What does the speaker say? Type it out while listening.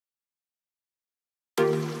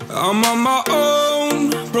I'm on my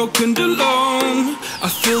own, broken and alone. I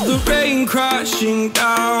feel the rain crashing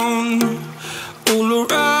down all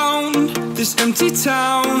around this empty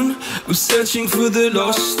town. I'm searching for the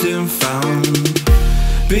lost and found,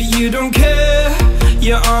 but you don't care,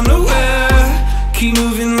 you're unaware. Keep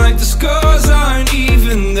moving like the scars aren't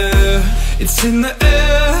even there. It's in the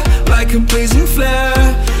air like a blazing flare.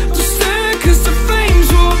 Don't stare cause the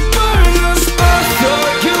flames will burn us. I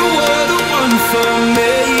thought you were the one for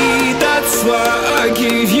me, that's why I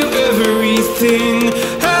gave you everything.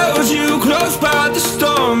 Held you close by the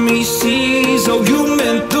stormy seas. Oh, you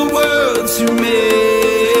meant the world to me.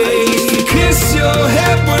 I used to kiss your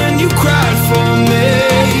head when you cried for me,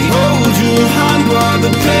 hold your hand while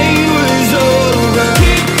the pain was over,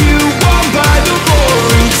 keep you warm by the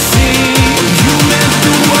roaring sea. You meant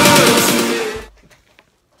the world to me.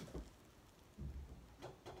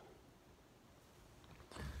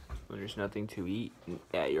 When there's nothing to eat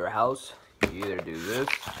at your house, you either do this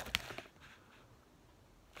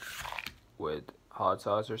with hot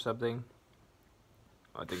sauce or something.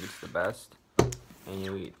 I think it's the best. And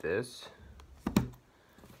you eat this.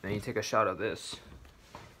 Then you take a shot of this.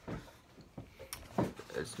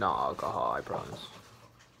 It's not alcohol, I promise.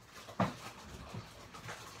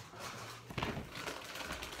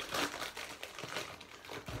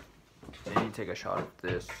 Then you take a shot of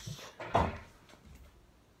this.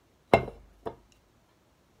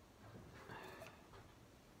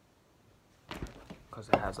 Because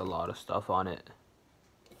it has a lot of stuff on it.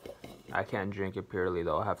 I can't drink it purely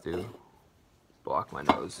though. I have to block my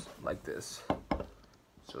nose like this.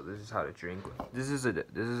 So this is how to drink. This is a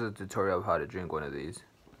tutorial of how to drink one of these.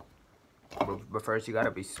 But first you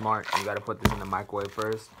gotta be smart. You gotta put this in the microwave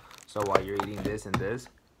first. So while you're eating this and this,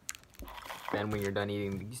 then when you're done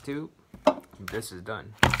eating these two, this is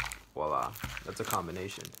done. Voila, that's a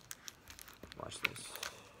combination. Watch this.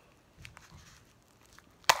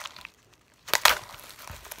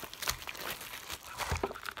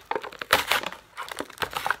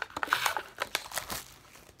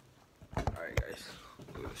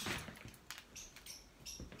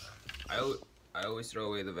 I always throw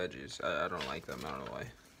away the veggies. I don't like them. I don't know why.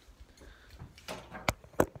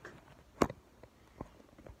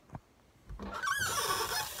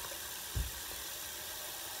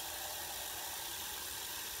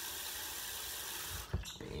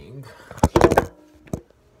 Bing.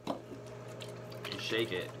 You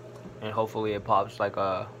shake it, and hopefully it pops like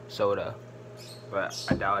a soda, but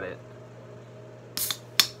I doubt it.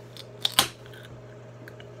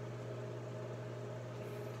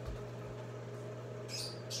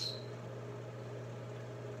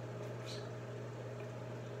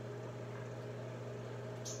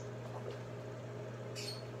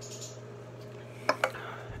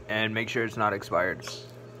 And make sure it's not expired,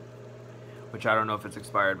 which I don't know if it's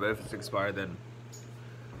expired, but if it's expired,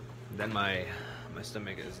 then my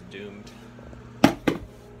stomach is doomed.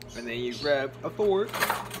 And then you grab a fork,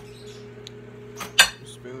 a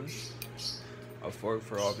spoon, a fork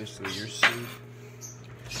for obviously your soup,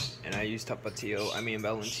 and I use Tapatio,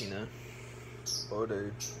 Valentina. Oh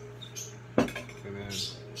dude. And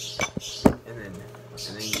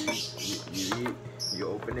then you eat, you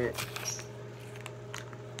open it.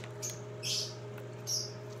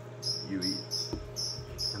 You eat,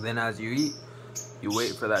 and then as you eat, you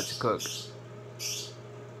wait for that to cook.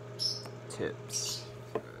 Tips.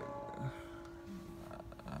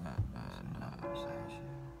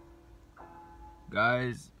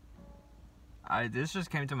 Guys, this just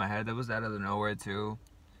came to my head. That was out of the nowhere too.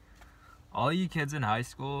 All you kids in high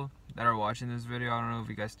school that are watching this video, I don't know if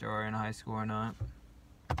you guys still are in high school or not,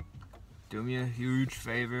 do me a huge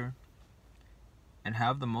favor and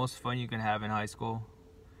have the most fun you can have in high school.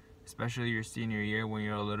 Especially your senior year when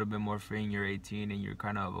you're a little bit more free and you're 18 and you're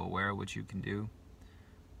kind of aware of what you can do.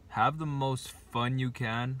 Have the most fun you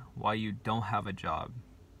can while you don't have a job.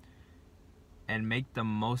 And make the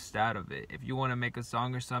most out of it. If you want to make a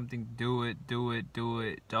song or something, do it, do it, do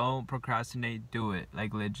it. Don't procrastinate, do it.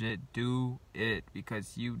 Like legit, do it.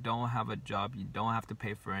 Because you don't have a job, you don't have to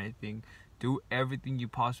pay for anything. Do everything you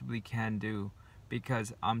possibly can do.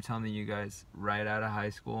 Because I'm telling you guys, right out of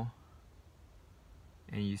high school,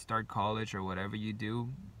 and you start college or whatever you do,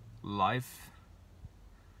 life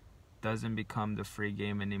doesn't become the free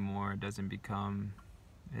game anymore. It doesn't become,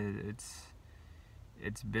 it's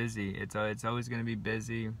busy. It's always gonna be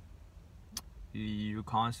busy. You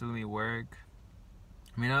constantly work.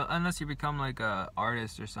 Unless you become like a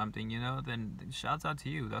artist or something, then shouts out to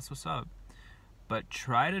you. That's what's up. But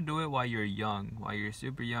try to do it while you're young, while you're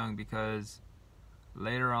super young, because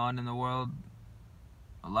later on in the world,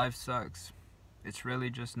 life sucks. It's really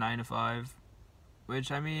just 9 to 5,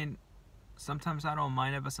 which, I mean, sometimes I don't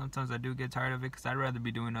mind it, but sometimes I do get tired of it because I'd rather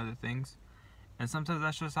be doing other things. And sometimes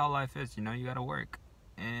that's just how life is, you know, you gotta work.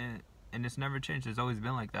 And it's never changed, it's always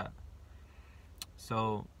been like that.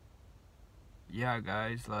 So, yeah,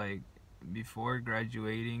 guys, like, before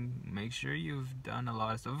graduating, make sure you've done a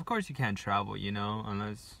lot of stuff. Of course, you can't travel, you know,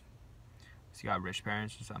 unless you got rich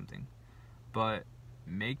parents or something. But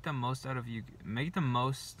make the most make the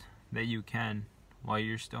most that you can while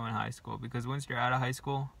you're still in high school, because once you're out of high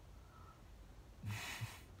school,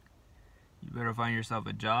 you better find yourself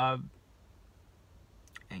a job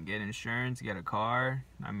and get insurance, get a car.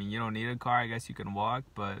 I mean, you don't need a car, I guess you can walk,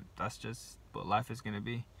 but that's just what life is gonna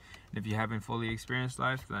be. And if you haven't fully experienced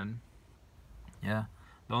life, then yeah,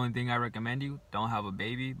 the only thing I recommend you, don't have a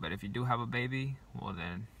baby. But if you do have a baby, well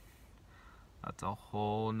then that's a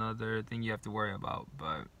whole nother thing you have to worry about.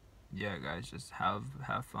 But yeah, guys, just have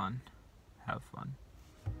fun. Have fun.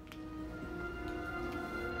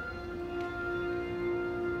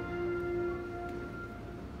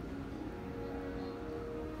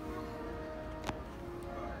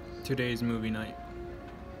 Today's movie night.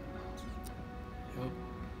 Yep.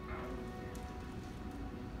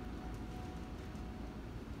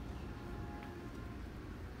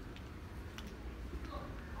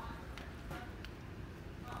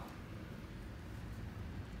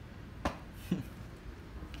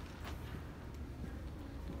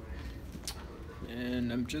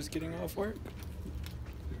 And I'm just getting off work.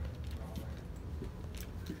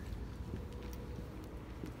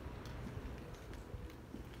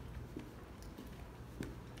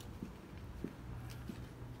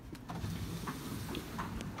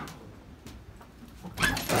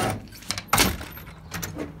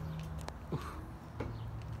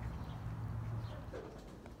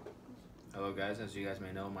 Hello guys, as you guys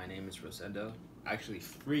may know, my name is Rosendo. Actually,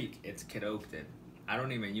 freak, it's Kid Oakton. I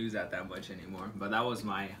don't even use that much anymore, but that was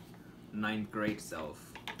my 9th grade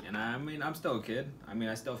self. And I mean, I'm still a kid. I mean,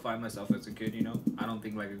 I still find myself as a kid, you know? I don't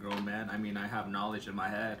think like a grown man. I mean, I have knowledge in my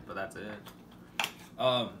head, but that's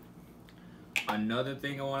it. Another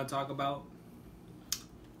thing I want to talk about.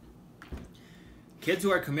 Kids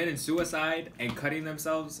who are committing suicide and cutting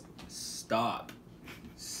themselves, stop.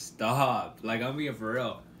 Stop. Like, I'm being for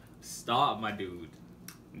real. Stop, my dude.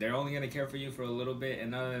 They're only gonna care for you for a little bit,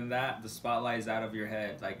 and other than that, the spotlight is out of your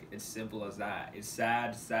head. Like, it's simple as that. It's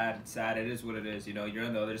sad, sad, sad. It is what it is. You know, you're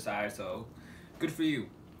on the other side, so good for you.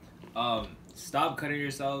 Stop cutting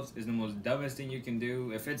yourselves is the most dumbest thing you can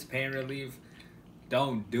do. If it's pain relief,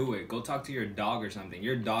 don't do it. Go talk to your dog or something.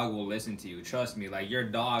 Your dog will listen to you. Trust me. Like, your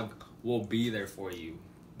dog will be there for you.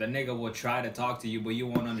 The nigga will try to talk to you, but you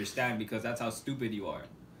won't understand because that's how stupid you are.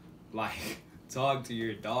 Like, talk to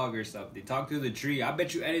your dog or something. Talk to the tree. I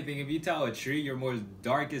bet you anything, if you tell a tree your most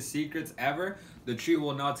darkest secrets ever, the tree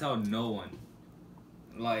will not tell no one.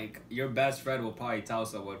 Like, your best friend will probably tell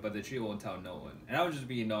someone, but the tree won't tell no one. And I'm just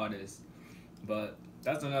being honest. But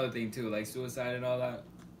that's another thing too, like suicide and all that.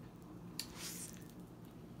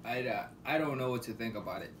 I don't know what to think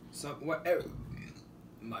about it.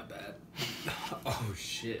 My bad. Oh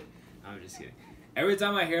shit. I'm just kidding. Every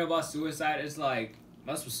time I hear about suicide, it's like,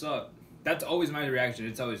 that's what's up. That's always my reaction.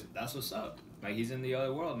 It's always, that's what's up. Like, he's in the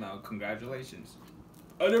other world now. Congratulations.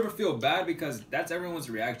 I never feel bad because that's everyone's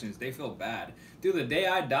reactions. They feel bad. Dude, the day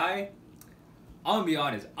I die, I'm gonna be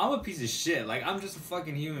honest. I'm a piece of shit. Like, I'm just a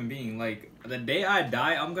fucking human being. Like, the day I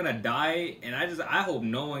die, I'm gonna die. And I hope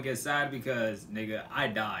no one gets sad because, nigga, I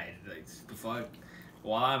died. Like, the fuck.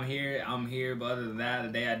 While I'm here. But other than that, the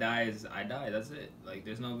day I die, I die. That's it. Like,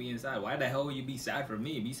 there's no being sad. Why the hell would you be sad for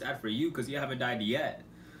me? Be sad for you because you haven't died yet.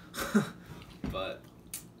 But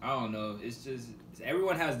I don't know, it's just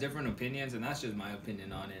everyone has different opinions, and that's just my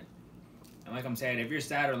opinion on it. And like I'm saying, if you're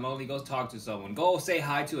sad or lonely, go talk to someone. Go say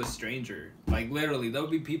hi to a stranger. Like, literally, there'll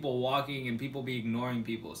be people walking and people be ignoring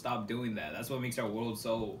people. Stop doing that. That's what makes our world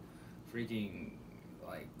so freaking,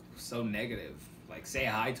 like, so negative. Like, say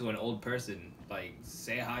hi to an old person. Like,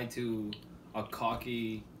 say hi to a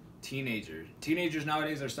cocky teenager. Teenagers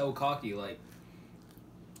nowadays are so cocky, like,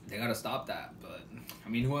 they gotta stop that. But I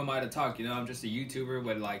mean, who am I to talk? You know, I'm just a YouTuber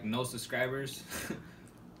with like no subscribers,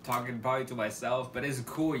 talking probably to myself. But it's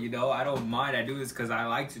cool, you know. I don't mind. I do this because I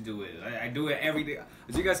like to do it. I do it every day.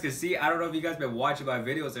 As you guys can see, I don't know if you guys been watching my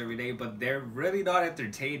videos every day, but they're really not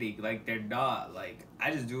entertaining. Like, they're not. Like,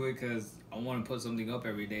 I just do it because I want to put something up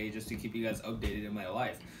every day just to keep you guys updated in my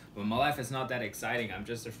life. But my life is not that exciting. I'm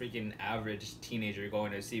just a freaking average teenager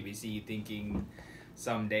going to CBC thinking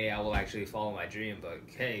someday I will actually follow my dream. But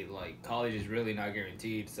hey, like, college is really not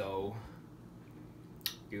guaranteed, so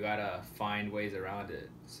you gotta find ways around it.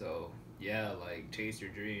 So yeah, like, chase your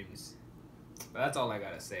dreams. But that's all I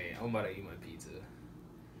gotta say. I'm about to eat my pizza.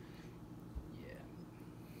 Yeah.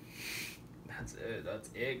 That's it. That's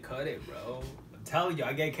it. Cut it, bro. I'm telling you,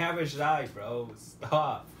 I get camera shy, bro.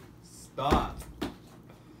 Stop. Stop.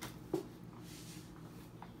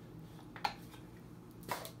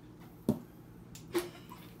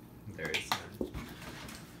 There it is.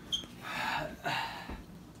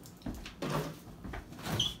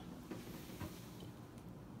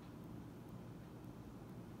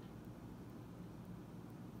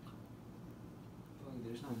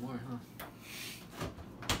 There's no more, huh?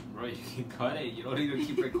 Bro, you can cut it. You don't need to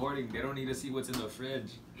keep recording. They don't need to see what's in the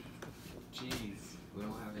fridge. Jeez. We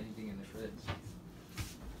don't have anything in the fridge.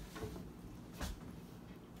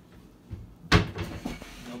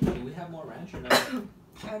 No, but do we have more ranch or no?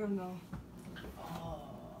 I don't know. Oh.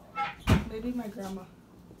 Maybe my grandma.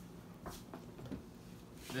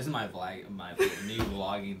 This is my new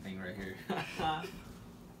vlogging thing right here. I'll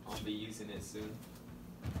be using it soon.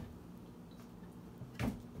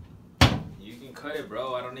 You can cut it,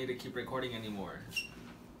 bro. I don't need to keep recording anymore.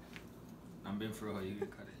 I'm being for real. You can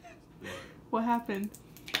cut it. What happened?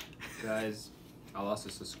 Guys, I lost a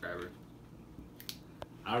subscriber.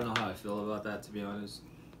 I don't know how I feel about that, to be honest,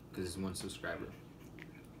 because it's 1 subscriber.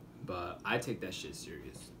 But I take that shit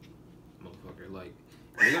serious, motherfucker. Like,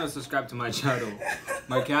 if you're gonna subscribe to my channel,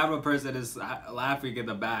 my camera person is laughing in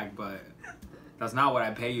the back, but that's not what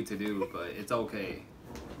I pay you to do. But it's okay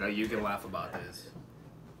that you can laugh about this.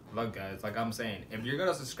 Look, guys, like I'm saying, if you're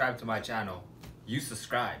gonna subscribe to my channel, you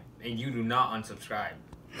subscribe and you do not unsubscribe.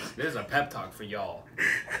 This is a pep talk for y'all.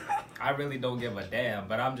 I really don't give a damn,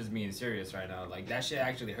 but I'm just being serious right now. Like, that shit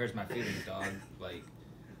actually hurts my feelings, dog. Like,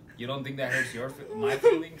 you don't think that hurts my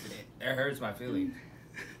feelings? It hurts my feelings.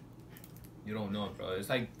 You don't know it, bro. It's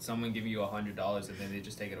like someone giving you $100 and then they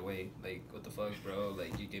just take it away. Like, what the fuck, bro?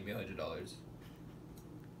 Like, you gave me $100.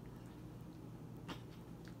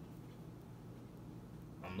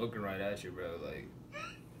 I'm looking right at you, bro. Like,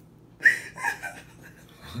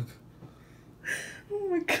 Oh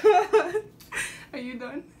my god. Are you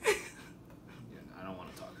done? yeah, I don't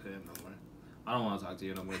want to talk to him no more. I don't want to talk to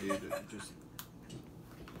you no more, dude. Just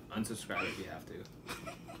unsubscribe if you have to.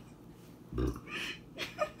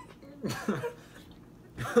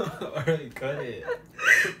 Alright, cut it.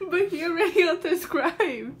 But he already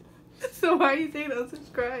unsubscribed. So why are you saying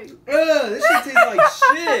unsubscribe? This shit tastes like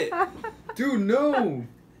shit. Dude, no.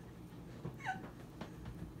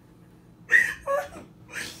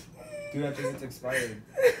 Dude, I think it's expired.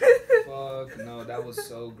 Fuck, no, that was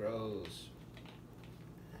so gross.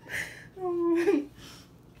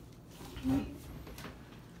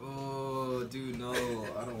 Oh, dude, no.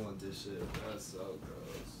 I don't want this shit. That's so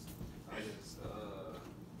gross. I just,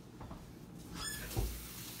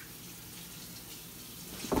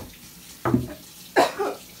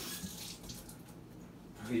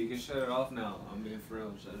 You can shut it off now. I'm being for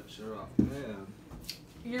real. Shut it off. Man.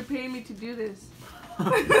 You're paying me to do this.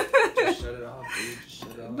 Just shut it off, dude. Just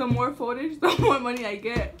shut it off. The more footage, the more money I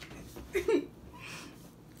get.